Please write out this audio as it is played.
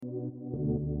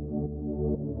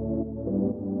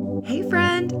Hey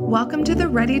friend, welcome to the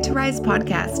Ready to Rise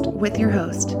podcast with your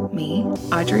host, me,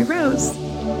 Audrey Rose.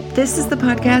 This is the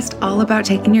podcast all about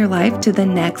taking your life to the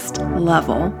next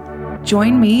level.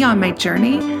 Join me on my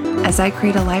journey as I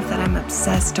create a life that I'm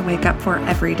obsessed to wake up for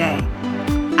every day.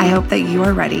 I hope that you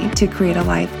are ready to create a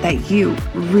life that you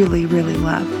really, really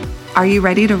love. Are you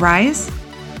ready to rise?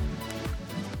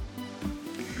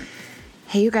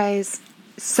 Hey you guys.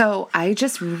 So I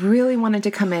just really wanted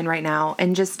to come in right now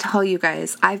and just tell you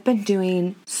guys, I've been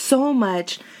doing so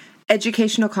much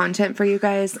educational content for you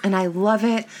guys and I love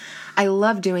it. I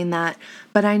love doing that,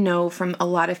 but I know from a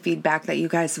lot of feedback that you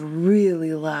guys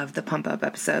really love the pump up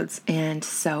episodes. And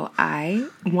so I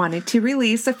wanted to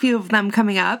release a few of them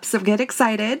coming up, so get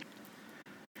excited.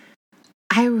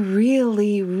 I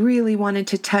really wanted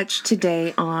to touch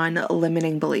today on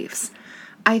limiting beliefs.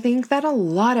 I think that a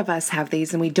lot of us have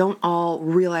these and we don't all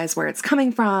realize where it's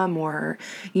coming from or,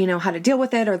 how to deal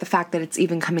with it or the fact that it's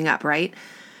even coming up, right?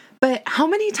 But how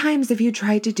many times have you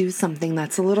tried to do something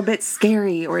that's a little bit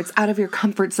scary or it's out of your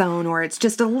comfort zone or it's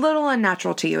just a little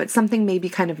unnatural to you? It's something maybe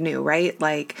kind of new, right?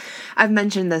 Like I've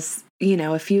mentioned this,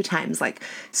 a few times, like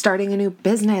starting a new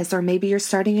business or maybe you're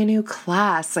starting a new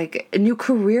class, like a new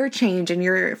career change in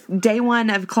your day one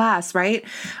of class, right?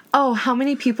 Oh, how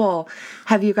many people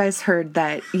have you guys heard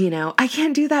that, I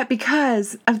can't do that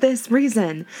because of this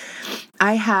reason?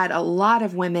 I had a lot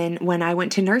of women when I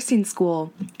went to nursing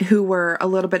school who were a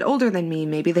little bit older than me.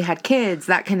 Maybe they had kids,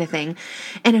 that kind of thing.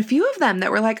 And a few of them that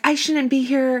were like, I shouldn't be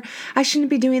here. I shouldn't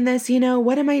be doing this.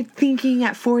 What am I thinking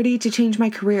at 40 to change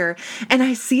my career? And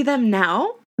I see them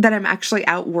now that I'm actually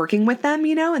out working with them,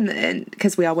 and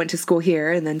because we all went to school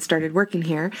here and then started working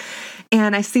here.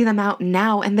 And I see them out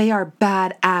now and they are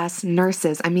badass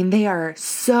nurses. I mean, they are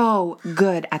so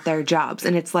good at their jobs.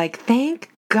 And it's like, thank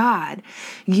God,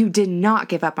 you did not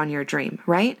give up on your dream,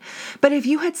 right? But if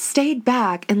you had stayed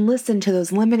back and listened to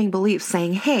those limiting beliefs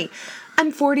saying, hey,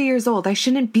 I'm 40 years old. I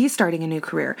shouldn't be starting a new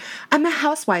career. I'm a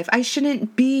housewife. I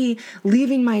shouldn't be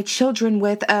leaving my children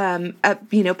with a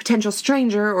potential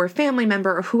stranger or family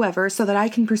member or whoever so that I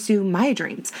can pursue my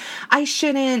dreams. I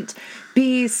shouldn't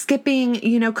be skipping,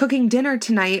 cooking dinner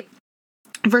tonight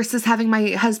versus having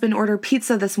my husband order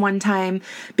pizza this one time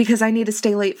because I need to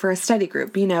stay late for a study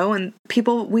group, and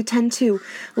people, we tend to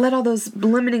let all those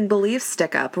limiting beliefs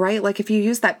stick up, right? Like if you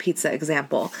use that pizza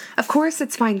example, of course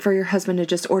it's fine for your husband to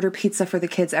just order pizza for the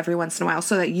kids every once in a while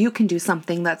so that you can do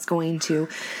something that's going to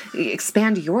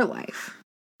expand your life.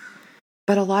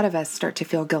 But a lot of us start to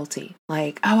feel guilty,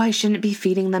 like, oh, I shouldn't be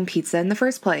feeding them pizza in the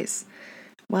first place.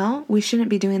 Well, we shouldn't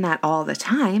be doing that all the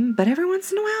time, but every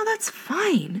once in a while, that's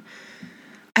fine.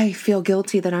 I feel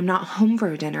guilty that I'm not home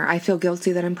for dinner. I feel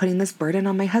guilty that I'm putting this burden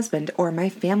on my husband or my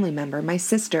family member, my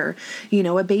sister, a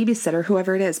babysitter,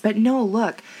 whoever it is. But no,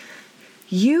 look,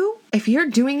 if you're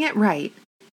doing it right,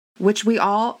 which we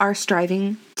all are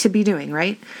striving to be doing,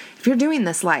 right? If you're doing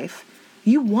this life,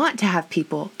 you want to have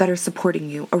people that are supporting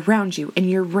you, around you, in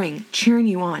your ring, cheering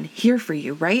you on, here for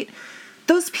you, right?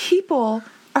 Those people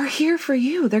are here for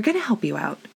you. They're going to help you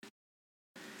out.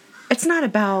 It's not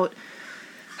about,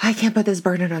 I can't put this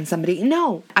burden on somebody.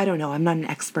 No, I don't know. I'm not an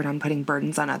expert on putting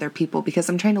burdens on other people because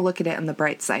I'm trying to look at it on the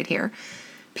bright side here.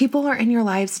 People are in your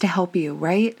lives to help you,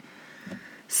 right?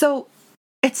 So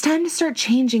it's time to start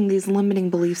changing these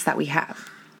limiting beliefs that we have.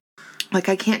 Like,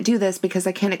 I can't do this because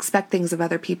I can't expect things of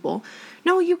other people.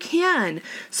 No, you can.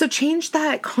 So change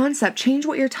that concept. Change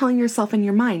what you're telling yourself in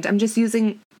your mind. I'm just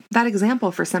using that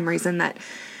example for some reason that,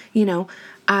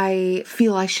 I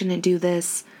feel I shouldn't do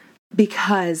this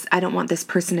because I don't want this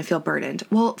person to feel burdened.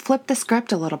 Well, flip the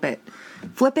script a little bit.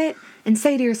 Flip it and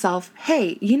say to yourself,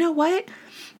 hey, you know what?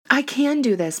 I can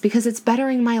do this because it's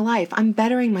bettering my life. I'm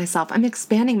bettering myself. I'm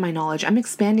expanding my knowledge. I'm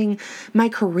expanding my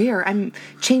career. I'm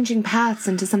changing paths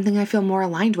into something I feel more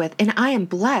aligned with. And I am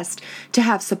blessed to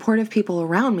have supportive people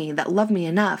around me that love me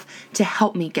enough to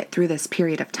help me get through this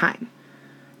period of time.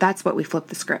 That's what we flip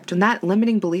the script. When that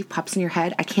limiting belief pops in your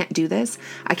head, I can't do this.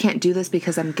 I can't do this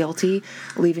because I'm guilty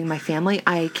leaving my family.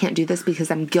 I can't do this because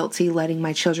I'm guilty letting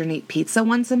my children eat pizza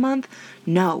once a month.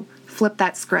 No, flip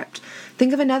that script.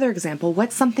 Think of another example.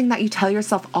 What's something that you tell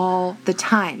yourself all the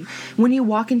time? When you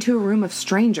walk into a room of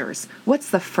strangers,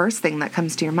 what's the first thing that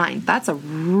comes to your mind? That's a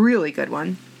really good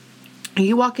one.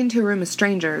 You walk into a room of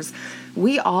strangers,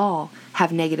 we all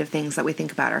have negative things that we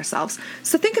think about ourselves.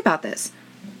 So think about this.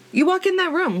 You walk in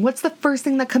that room, what's the first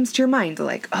thing that comes to your mind?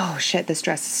 Like, oh shit, this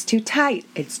dress is too tight.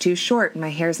 It's too short. My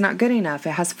hair's not good enough.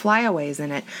 It has flyaways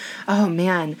in it. Oh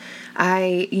man,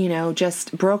 I,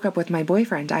 just broke up with my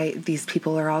boyfriend. These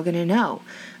people are all going to know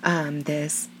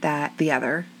this, that, the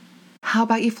other. How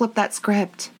about you flip that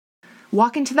script?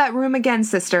 Walk into that room again,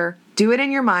 sister. Do it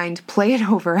in your mind, play it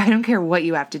over. I don't care what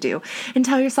you have to do. And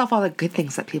tell yourself all the good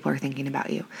things that people are thinking about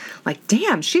you. Like,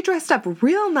 damn, she dressed up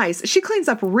real nice. She cleans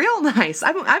up real nice.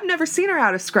 I've never seen her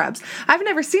out of scrubs. I've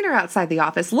never seen her outside the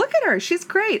office. Look at her. She's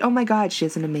great. Oh my God, she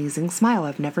has an amazing smile.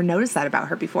 I've never noticed that about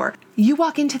her before. You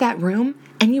walk into that room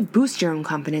and you boost your own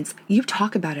confidence. You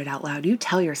talk about it out loud. You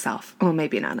tell yourself, well,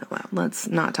 maybe not out loud. Let's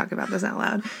not talk about this out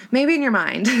loud. Maybe in your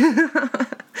mind.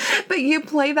 But you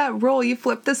play that role. You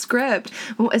flip the script.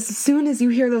 Well, as soon as you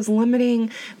hear those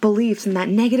limiting beliefs and that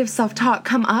negative self-talk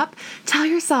come up, tell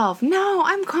yourself, no,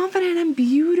 I'm confident. I'm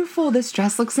beautiful. This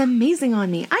dress looks amazing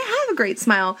on me. I have a great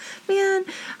smile. Man,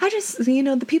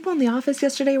 the people in the office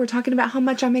yesterday were talking about how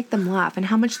much I make them laugh and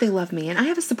how much they love me. And I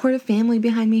have a supportive family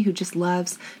behind me who just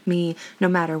loves me no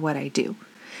matter what I do.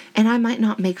 And I might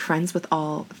not make friends with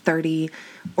all 30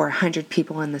 or 100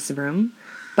 people in this room,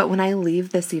 but when I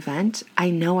leave this event, I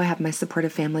know I have my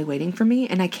supportive family waiting for me,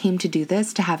 and I came to do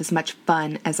this to have as much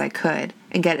fun as I could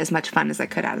and get as much fun as I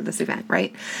could out of this event,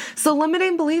 right? So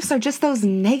limiting beliefs are just those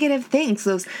negative things,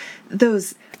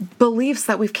 those beliefs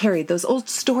that we've carried, those old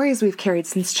stories we've carried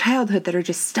since childhood that are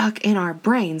just stuck in our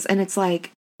brains. And it's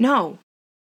like, no,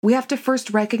 we have to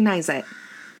first recognize it.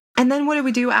 And then what do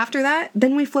we do after that?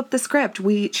 Then we flip the script.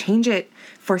 We change it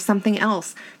for something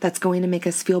else that's going to make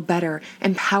us feel better,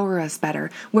 empower us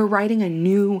better. We're writing a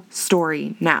new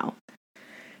story now.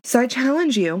 So I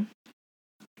challenge you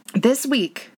this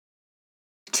week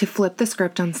to flip the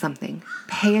script on something.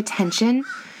 Pay attention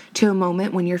to a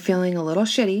moment when you're feeling a little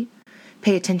shitty.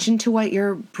 Pay attention to what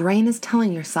your brain is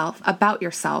telling yourself about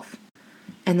yourself,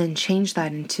 and then change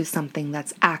that into something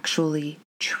that's actually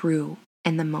true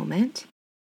in the moment.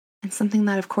 And something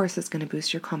that, of course, is going to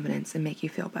boost your confidence and make you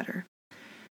feel better.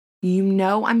 You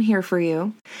know I'm here for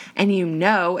you. And you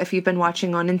know, if you've been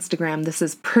watching on Instagram, this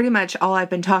is pretty much all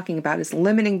I've been talking about is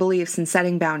limiting beliefs and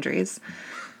setting boundaries.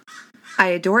 I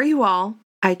adore you all.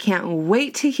 I can't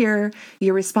wait to hear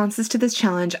your responses to this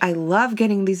challenge. I love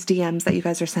getting these DMs that you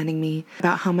guys are sending me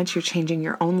about how much you're changing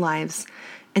your own lives.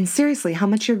 And seriously, how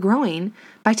much you're growing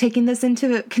by taking this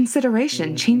into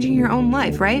consideration, changing your own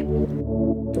life, right?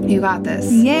 You got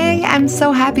this. Yay! I'm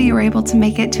so happy you were able to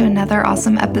make it to another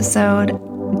awesome episode.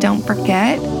 Don't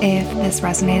forget, if this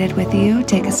resonated with you,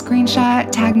 take a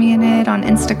screenshot, tag me in it on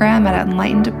Instagram at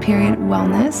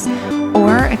enlightened.wellness.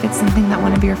 Or if it's something that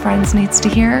one of your friends needs to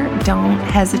hear, don't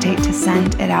hesitate to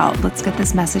send it out. Let's get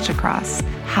this message across.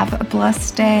 Have a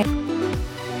blessed day.